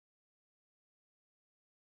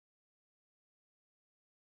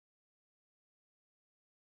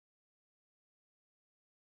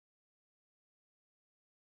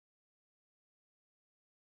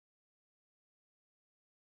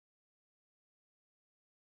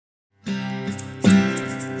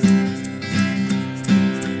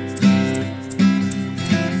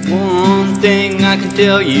thing I can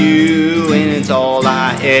tell you, and it's all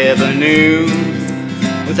I ever knew.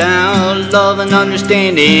 Without love and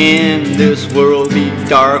understanding, this world be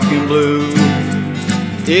dark and blue.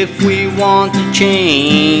 If we want to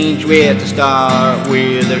change, we have to start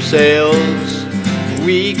with ourselves.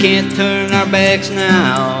 We can't turn our backs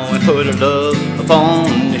now and put our love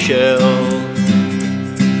upon the shelf.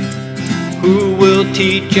 Who will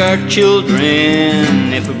teach our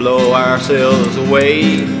children if we blow ourselves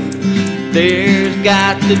away? There's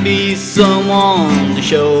got to be someone to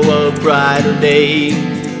show a brighter day.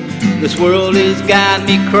 This world has got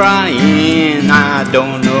me crying, I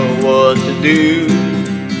don't know what to do.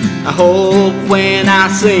 I hope when I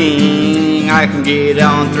sing I can get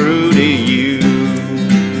on through to you.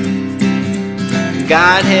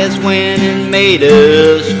 God has went and made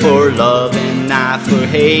us for love and not for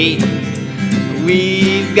hate.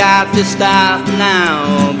 We've got to stop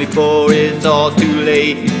now before it's all too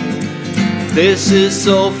late. This is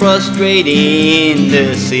so frustrating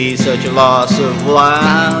to see such a loss of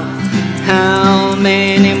life. How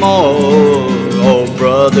many more old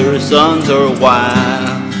brothers, sons, or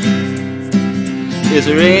wives? Is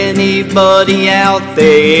there anybody out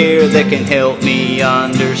there that can help me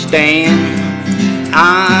understand?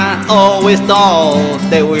 I always thought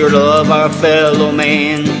that we would love our fellow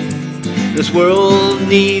man. This world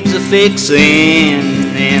needs a fixing,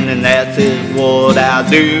 and that is what I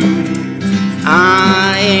do.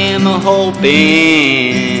 I am hoping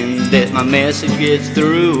that my message gets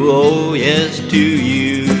through, oh yes, to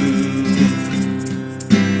you.